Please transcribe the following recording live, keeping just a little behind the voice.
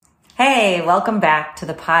Hey, welcome back to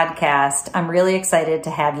the podcast. I'm really excited to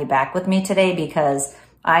have you back with me today because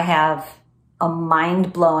I have a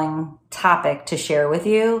mind-blowing topic to share with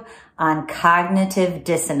you on cognitive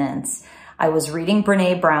dissonance. I was reading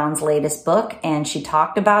Brené Brown's latest book and she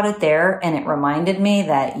talked about it there, and it reminded me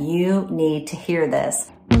that you need to hear this.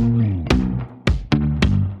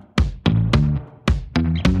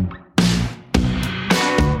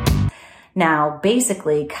 Now,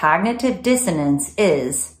 basically, cognitive dissonance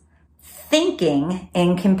is thinking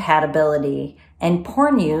incompatibility, and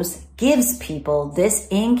porn use gives people this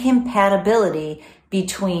incompatibility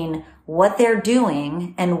between what they're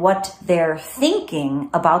doing and what they're thinking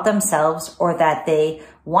about themselves or that they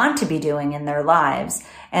want to be doing in their lives.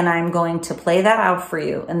 And I'm going to play that out for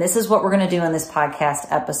you. And this is what we're going to do in this podcast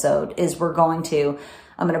episode is I'm going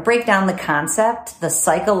to break down the concept, the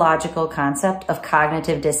psychological concept of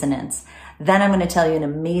cognitive dissonance. Then I'm going to tell you an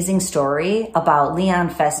amazing story about Leon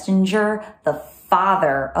Festinger, the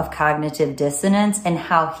father of cognitive dissonance, and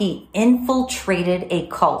how he infiltrated a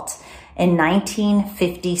cult in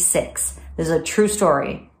 1956. This is a true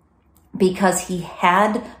story because he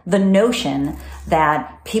had the notion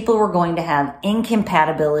that people were going to have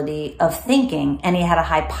incompatibility of thinking, and he had a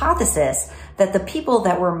hypothesis that the people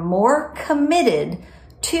that were more committed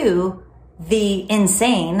to the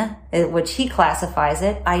insane, which he classifies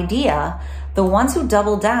it, idea, the ones who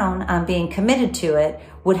double down on being committed to it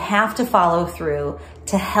would have to follow through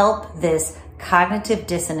to help this cognitive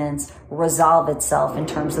dissonance resolve itself in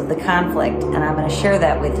terms of the conflict. And I'm going to share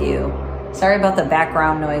that with you. Sorry about the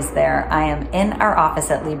background noise there. I am in our office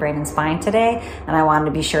at Leigh Brain and Spine today, and I wanted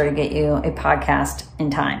to be sure to get you a podcast in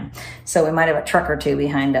time. So we might have a truck or two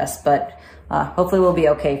behind us, but hopefully we'll be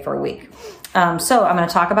okay for a week. So I'm going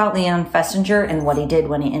to talk about Leon Festinger and what he did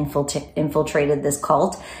when he infiltrated this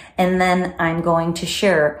cult. And then I'm going to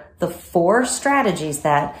share the 4 strategies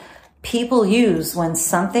that people use when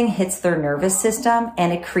something hits their nervous system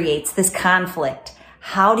and it creates this conflict.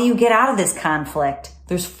 How do you get out of this conflict?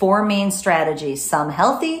 There's 4 main strategies, some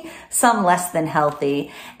healthy, some less than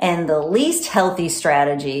healthy. And the least healthy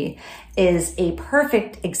strategy is a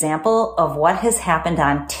perfect example of what has happened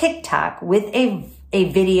on TikTok with a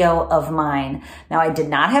video of mine. Now, I did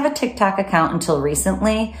not have a TikTok account until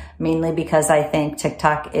recently, mainly because I think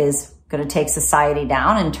TikTok is going to take society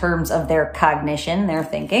down in terms of their cognition, their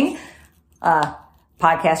thinking.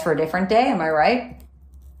 Podcast for a different day, am I right?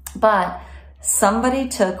 But somebody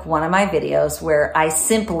took one of my videos where I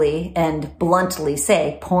simply and bluntly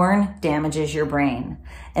say, porn damages your brain.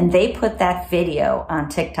 And they put that video on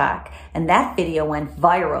TikTok, and that video went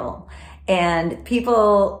viral. And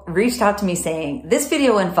people reached out to me saying, this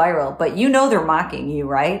video went viral, but you know they're mocking you,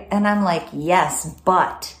 right? And I'm like, yes,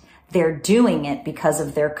 but they're doing it because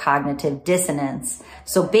of their cognitive dissonance.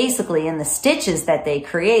 So basically, in the stitches that they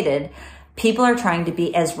created, people are trying to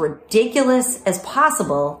be as ridiculous as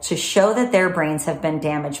possible to show that their brains have been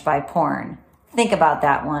damaged by porn. Think about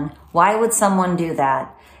that one. Why would someone do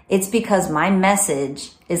that? It's because my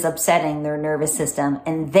message is upsetting their nervous system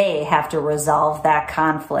and they have to resolve that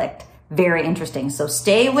conflict. Very interesting. So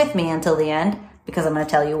stay with me until the end because I'm going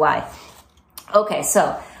to tell you why. Okay,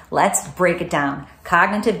 so let's break it down.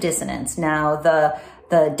 Cognitive dissonance. Now, the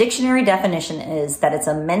dictionary definition is that it's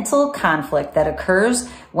a mental conflict that occurs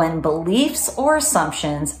when beliefs or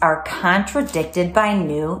assumptions are contradicted by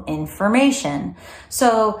new information.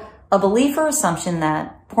 So a belief or assumption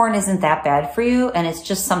that porn isn't that bad for you and it's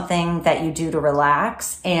just something that you do to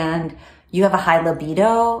relax, and you have a high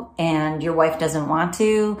libido and your wife doesn't want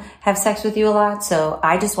to have sex with you a lot, so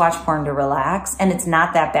I just watch porn to relax and it's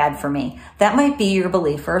not that bad for me. That might be your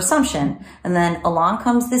belief or assumption. And then along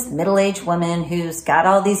comes this middle-aged woman who's got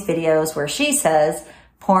all these videos where she says,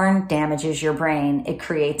 porn damages your brain. It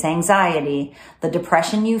creates anxiety. The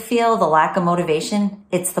depression you feel, the lack of motivation,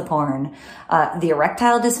 it's the porn. The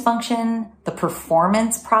erectile dysfunction, the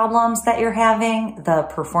performance problems that you're having, the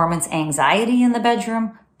performance anxiety in the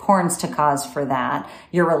bedroom, porn's to cause for that.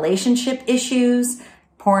 Your relationship issues,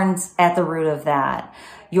 porn's at the root of that.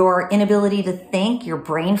 Your inability to think, your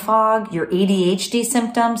brain fog, your ADHD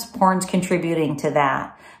symptoms, porn's contributing to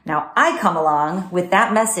that. Now, I come along with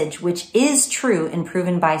that message, which is true and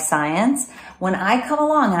proven by science. When I come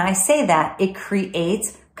along and I say that, it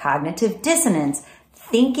creates cognitive dissonance,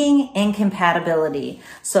 thinking incompatibility.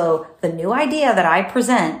 So the new idea that I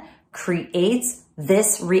present creates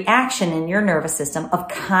this reaction in your nervous system of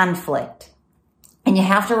conflict. And you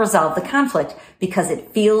have to resolve the conflict because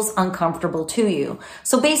it feels uncomfortable to you.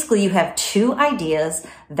 So basically you have 2 ideas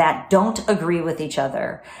that don't agree with each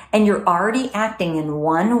other. And you're already acting in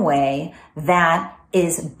one way that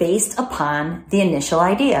is based upon the initial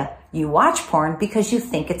idea. You watch porn because you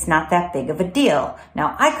think it's not that big of a deal.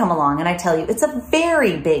 Now I come along and I tell you it's a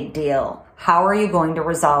very big deal. How are you going to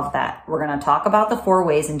resolve that? We're going to talk about the 4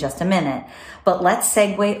 ways in just a minute, but let's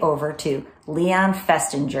segue over to Leon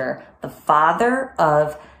Festinger, the father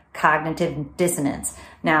of cognitive dissonance.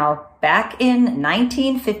 Now, back in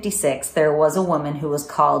 1956, there was a woman who was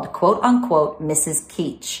called, quote unquote, Mrs.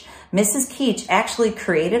 Keach. Mrs. Keach actually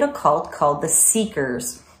created a cult called the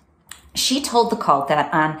Seekers. She told the cult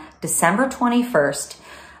that on December 21st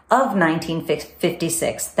of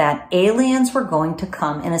 1956, that aliens were going to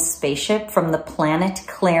come in a spaceship from the planet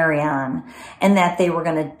Clarion, and that they were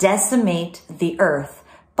going to decimate the Earth,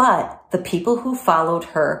 but the people who followed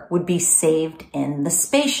her would be saved in the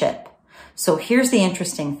spaceship. So here's the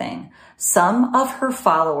interesting thing. Some of her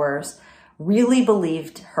followers really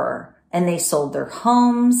believed her, and they sold their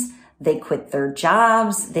homes, they quit their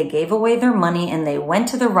jobs, they gave away their money, and they went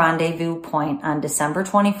to the rendezvous point on December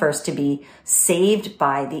 21st to be saved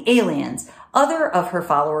by the aliens. Other of her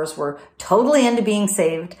followers were totally into being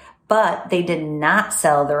saved, but they did not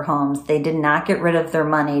sell their homes. They did not get rid of their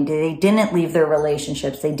money. They didn't leave their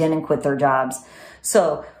relationships. They didn't quit their jobs.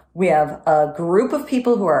 So we have a group of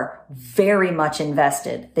people who are very much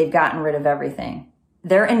invested. They've gotten rid of everything.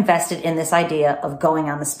 They're invested in this idea of going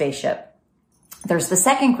on the spaceship. There's the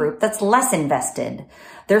second group that's less invested.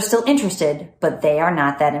 They're still interested, but they are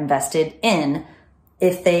not that invested in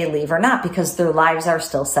if they leave or not, because their lives are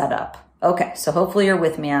still set up. Okay, so hopefully you're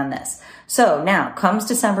with me on this. So now comes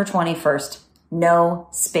December 21st, no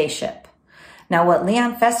spaceship. Now what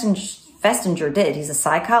Leon Festinger did, he's a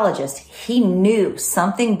psychologist, he knew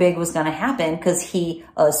something big was going to happen because he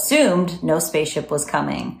assumed no spaceship was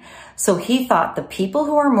coming. So he thought the people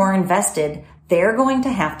who are more invested, they're going to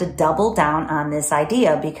have to double down on this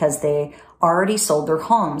idea because they already sold their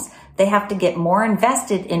homes. They have to get more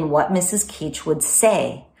invested in what Mrs. Keach would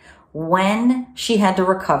say when she had to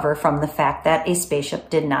recover from the fact that a spaceship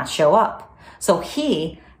did not show up. So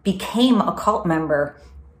he became a cult member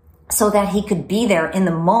so that he could be there in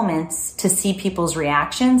the moments to see people's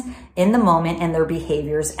reactions in the moment and their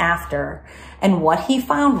behaviors after. And what he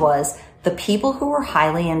found was the people who were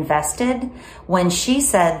highly invested, when she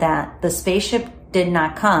said that the spaceship did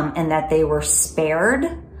not come and that they were spared,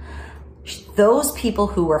 those people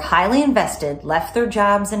who were highly invested, left their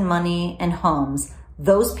jobs and money and homes,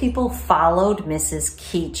 those people followed Mrs.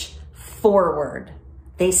 Keach forward.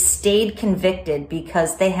 They stayed convicted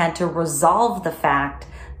because they had to resolve the fact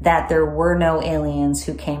that there were no aliens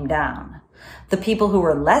who came down. The people who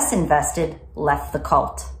were less invested left the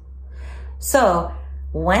cult. So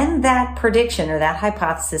when that prediction or that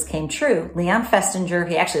hypothesis came true, Leon Festinger,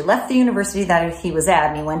 he actually left the university that he was at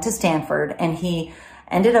and he went to Stanford, and he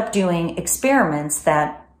ended up doing experiments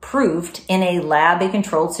that proved in a lab, a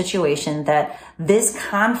controlled situation, that this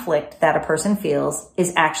conflict that a person feels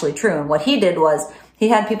is actually true. And what he did was he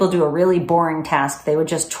had people do a really boring task. They would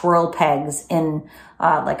just twirl pegs in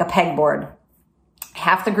like a pegboard.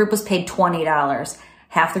 Half the group was paid $20.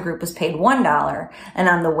 Half the group was paid $1. And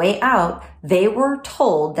on the way out, they were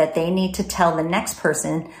told that they need to tell the next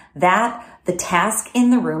person that the task in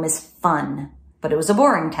the room is fun, but it was a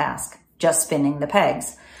boring task, just spinning the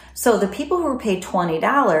pegs. So the people who were paid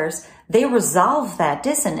 $20, they resolved that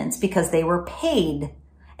dissonance because they were paid.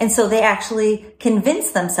 And so they actually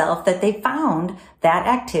convinced themselves that they found that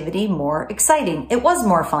activity more exciting. It was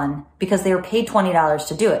more fun because they were paid $20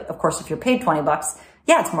 to do it. Of course, if you're paid $20,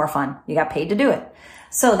 yeah, it's more fun. You got paid to do it.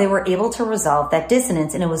 So they were able to resolve that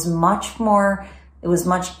dissonance, and it was much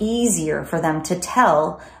easier for them to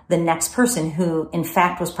tell the next person who in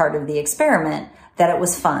fact was part of the experiment that it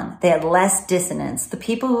was fun. They had less dissonance. The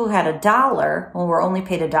people who had $1, who were only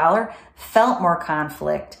paid $1, felt more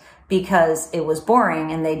conflict because it was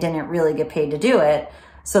boring and they didn't really get paid to do it.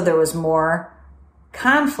 So there was more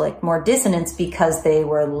conflict, more dissonance because they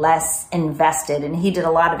were less invested. And he did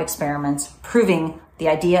a lot of experiments proving the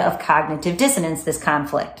idea of cognitive dissonance, this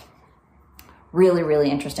conflict. Really, really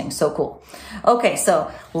interesting. So cool. Okay,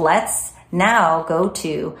 so let's now go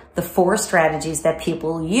to the 4 strategies that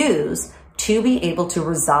people use to be able to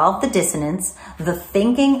resolve the dissonance, the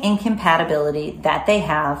thinking incompatibility that they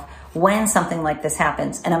have when something like this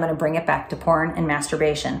happens. And I'm going to bring it back to porn and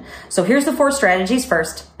masturbation. So here's the 4 strategies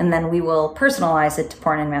first, and then we will personalize it to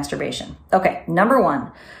porn and masturbation. Okay, number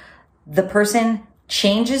 1, the person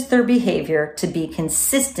changes their behavior to be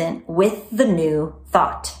consistent with the new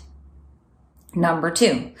thought. Number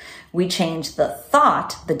 2, we change the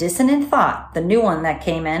thought, the dissonant thought, the new one that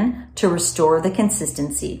came in, to restore the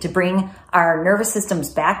consistency, to bring our nervous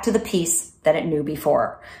systems back to the peace that it knew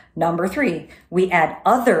before. Number 3, we add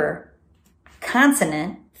other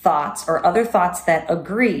consonant thoughts or other thoughts that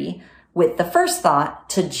agree with the first thought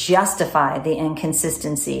to justify the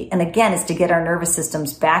inconsistency. And again, it's to get our nervous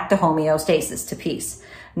systems back to homeostasis, to peace.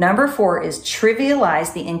 Number 4 is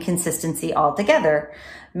trivialize the inconsistency altogether,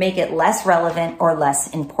 make it less relevant or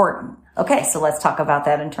less important. Okay, so let's talk about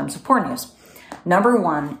that in terms of porn use. Number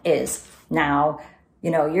 1 is now,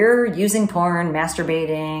 you're using porn,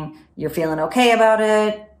 masturbating, you're feeling okay about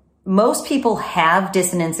it. Most people have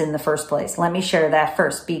dissonance in the first place. Let me share that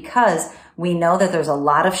first, because we know that there's a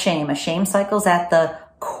lot of shame. A shame cycle's at the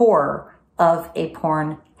core of a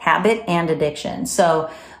porn habit and addiction. So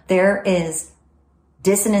there is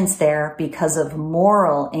dissonance there because of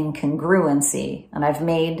moral incongruency. And I've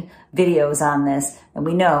made videos on this, and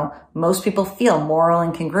we know most people feel moral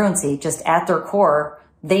incongruency. Just at their core,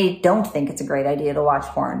 they don't think it's a great idea to watch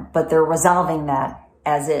porn, but they're resolving that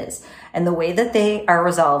as is. And the way that they are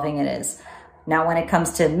resolving it is, now when it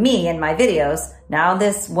comes to me and my videos, now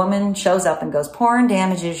this woman shows up and goes, porn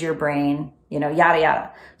damages your brain, yada,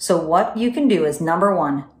 yada. So what you can do is, number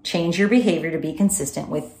 1, change your behavior to be consistent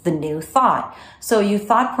with the new thought. So you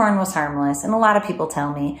thought porn was harmless, and a lot of people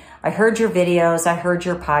tell me, I heard your videos, I heard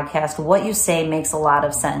your podcast, what you say makes a lot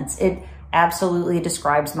of sense. It absolutely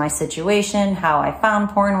describes my situation, how I found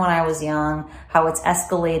porn when I was young, how it's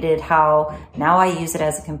escalated, how now I use it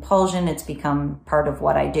as a compulsion. It's become part of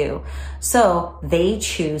what I do. So they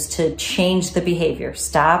choose to change the behavior,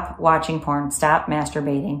 stop watching porn, stop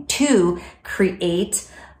masturbating, to create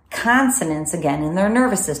consonance again in their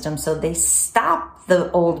nervous system. So they stop the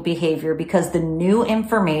old behavior because the new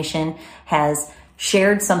information has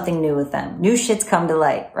shared something new with them. New shit's come to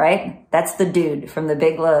light, right? That's the dude from The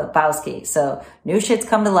Big Lebowski. So new shit's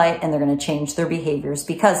come to light, and they're going to change their behaviors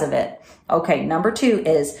because of it. Okay, number 2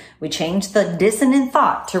 is we change the dissonant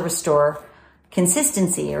thought to restore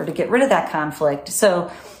consistency or to get rid of that conflict.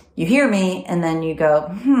 So you hear me and then you go,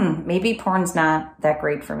 maybe porn's not that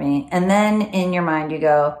great for me. And then in your mind you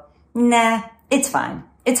go, nah, it's fine.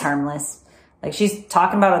 It's harmless. Like, she's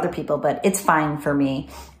talking about other people, but it's fine for me.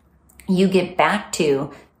 You get back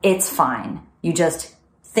to, it's fine. You just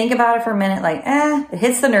think about it for a minute, like, it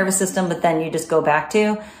hits the nervous system, but then you just go back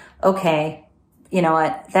to, okay, you know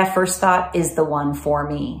what? That first thought is the one for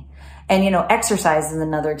me. And, exercise is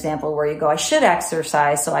another example where you go, I should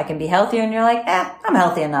exercise so I can be healthier. And you're like, I'm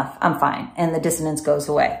healthy enough. I'm fine. And the dissonance goes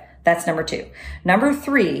away. That's number 2. Number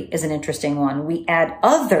 3 is an interesting one. We add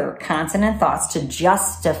other consonant thoughts to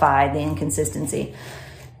justify the inconsistency.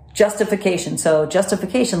 Justification. So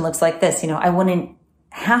justification looks like this. I wouldn't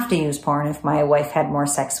have to use porn if my wife had more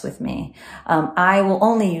sex with me. I will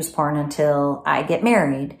only use porn until I get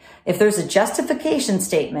married. If there's a justification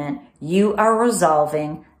statement, you are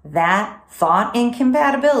resolving that thought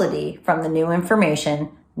incompatibility from the new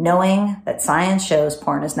information, knowing that science shows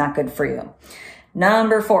porn is not good for you.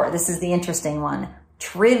 Number 4, this is the interesting one.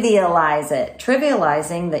 Trivialize it.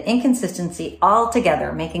 Trivializing the inconsistency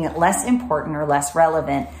altogether, making it less important or less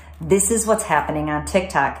relevant. This is what's happening on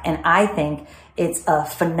TikTok. And I think it's a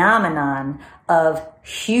phenomenon of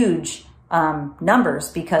huge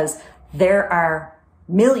numbers, because there are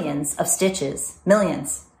millions of stitches,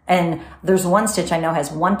 millions. And there's one stitch I know has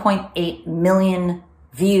 1.8 million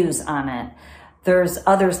views on it. There's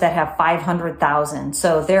others that have 500,000.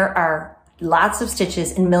 So there are lots of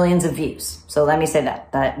stitches and millions of views. So let me say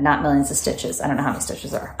that not millions of stitches. I don't know how many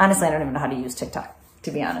stitches there are. Honestly, I don't even know how to use TikTok,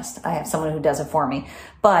 to be honest. I have someone who does it for me,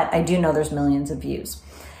 but I do know there's millions of views.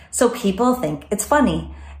 So people think it's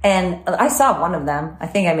funny. And I saw one of them, I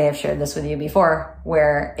think I may have shared this with you before,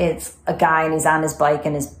 where it's a guy and he's on his bike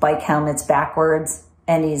and his bike helmet's backwards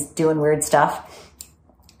and he's doing weird stuff.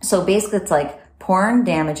 So basically it's like, porn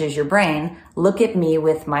damages your brain. Look at me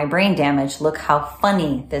with my brain damage. Look how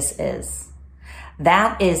funny this is.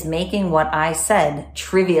 That is making what I said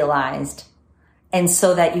trivialized. And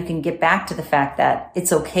so that you can get back to the fact that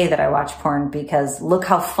it's okay that I watch porn, because look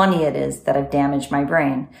how funny it is that I've damaged my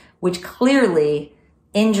brain, which clearly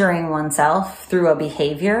injuring oneself through a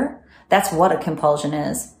behavior, that's what a compulsion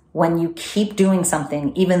is. When you keep doing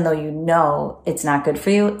something, even though you know it's not good for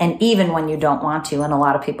you, and even when you don't want to, and a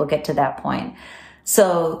lot of people get to that point.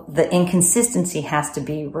 So the inconsistency has to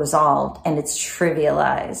be resolved and it's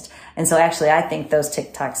trivialized. And so actually I think those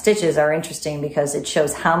TikTok stitches are interesting because it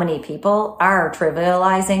shows how many people are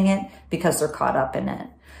trivializing it because they're caught up in it.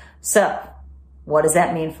 So what does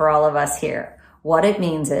that mean for all of us here? What it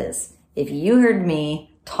means is, if you heard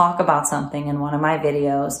me talk about something in one of my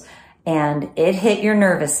videos and it hit your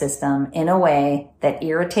nervous system in a way that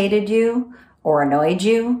irritated you or annoyed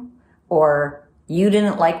you, or you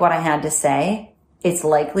didn't like what I had to say, it's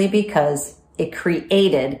likely because it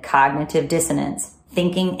created cognitive dissonance,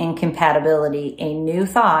 thinking incompatibility, a new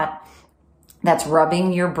thought that's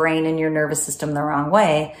rubbing your brain and your nervous system the wrong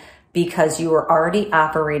way because you were already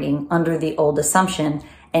operating under the old assumption,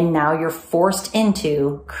 and now you're forced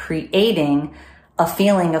into creating a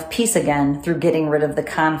feeling of peace again through getting rid of the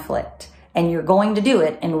conflict. And you're going to do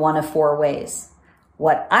it in one of 4 ways.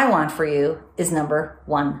 What I want for you is number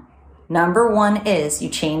 1. Number 1 is you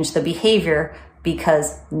change the behavior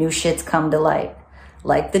because new shit's come to light.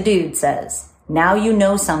 Like the dude says, now you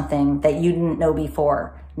know something that you didn't know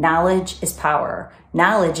before. Knowledge is power.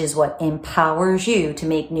 Knowledge is what empowers you to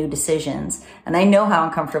make new decisions. And I know how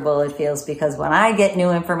uncomfortable it feels because when I get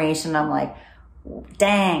new information, I'm like,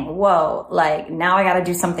 dang, whoa, like now I got to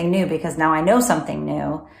do something new because now I know something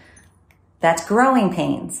new. That's growing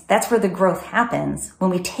pains. That's where the growth happens when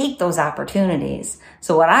we take those opportunities.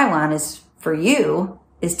 So what I want is for you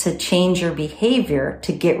is to change your behavior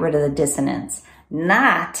to get rid of the dissonance,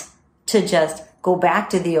 not to just go back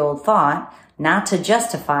to the old thought, not to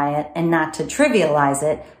justify it and not to trivialize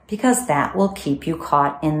it, because that will keep you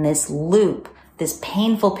caught in this loop, this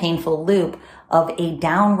painful, painful loop of a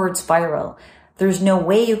downward spiral. There's no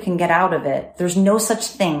way you can get out of it. There's no such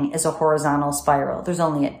thing as a horizontal spiral. There's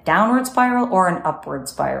only a downward spiral or an upward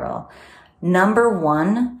spiral. Number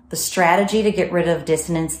 1, the strategy to get rid of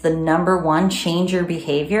dissonance, the number 1, change your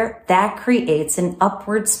behavior, that creates an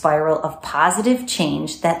upward spiral of positive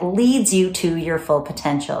change that leads you to your full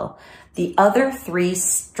potential. The other 3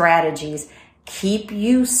 strategies keep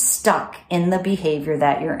you stuck in the behavior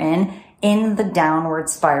that you're in the downward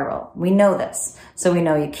spiral. We know this. So we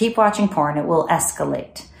know you keep watching porn, it will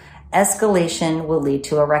escalate. Escalation will lead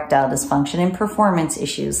to erectile dysfunction and performance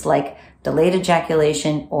issues like delayed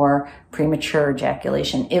ejaculation or premature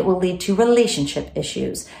ejaculation. It will lead to relationship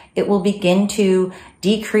issues. It will begin to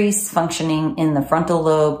decrease functioning in the frontal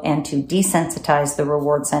lobe and to desensitize the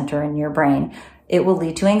reward center in your brain. It will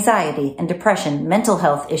lead to anxiety and depression, mental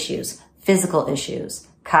health issues, physical issues,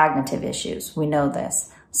 cognitive issues. We know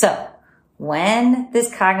this. So when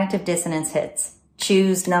this cognitive dissonance hits,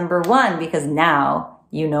 choose number 1 because now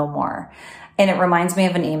you know more. And it reminds me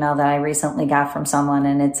of an email that I recently got from someone,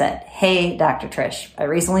 and it said, "Hey, Dr. Trish, I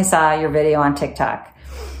recently saw your video on TikTok."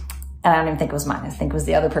 And I don't even think it was mine. I think it was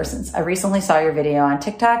the other person's. "I recently saw your video on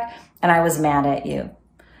TikTok and I was mad at you.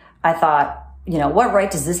 I thought, what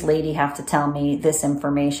right does this lady have to tell me this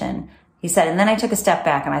information?" He said, and then I took a step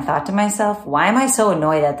back and I thought to myself, why am I so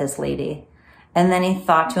annoyed at this lady? And then he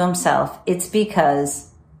thought to himself, it's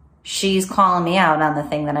because she's calling me out on the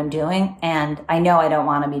thing that I'm doing and I know I don't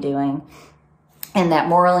want to be doing. And that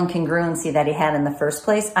moral incongruency that he had in the first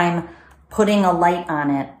place, I'm putting a light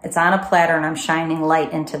on it. It's on a platter and I'm shining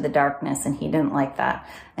light into the darkness, and he didn't like that.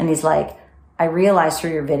 And he's like, I realized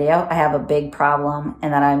through your video I have a big problem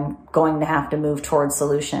and that I'm going to have to move towards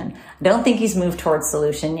solution. I don't think he's moved towards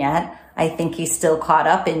solution yet. I think he's still caught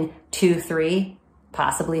up in 2, 3,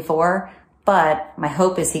 possibly 4. But my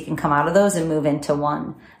hope is he can come out of those and move into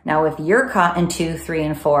 1. Now, if you're caught in 2, 3,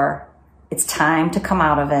 and 4, it's time to come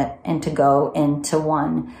out of it and to go into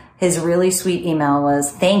 1. His really sweet email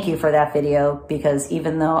was, thank you for that video, because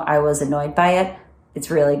even though I was annoyed by it, it's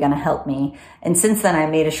really going to help me. And since then, I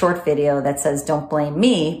made a short video that says, don't blame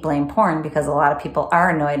me, blame porn, because a lot of people are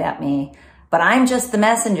annoyed at me. But I'm just the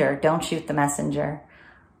messenger. Don't shoot the messenger.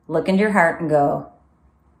 Look into your heart and go,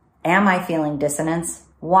 am I feeling dissonance?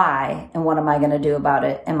 Why? And what am I going to do about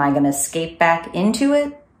it? Am I going to escape back into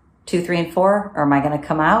it, 2, 3, and 4? Or am I going to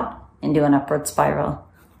come out and do an upward spiral?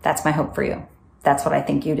 That's my hope for you. That's what I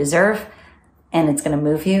think you deserve. And it's going to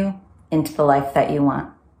move you into the life that you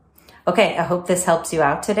want. Okay, I hope this helps you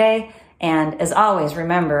out today. And as always,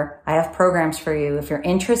 remember, I have programs for you. If you're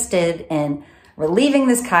interested in relieving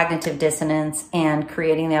this cognitive dissonance and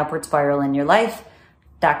creating the upward spiral in your life,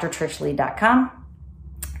 drtrishleigh.com.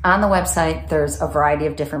 On the website, there's a variety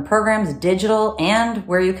of different programs, digital and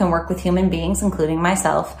where you can work with human beings, including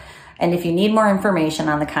myself. And if you need more information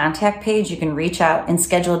on the contact page, you can reach out and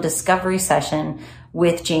schedule a discovery session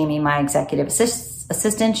with Jamie, my executive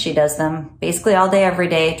assistant. She does them basically all day, every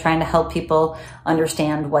day, trying to help people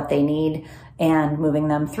understand what they need and moving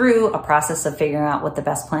them through a process of figuring out what the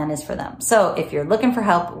best plan is for them. So if you're looking for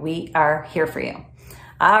help, we are here for you.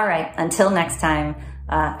 All right, until next time,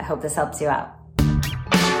 I hope this helps you out.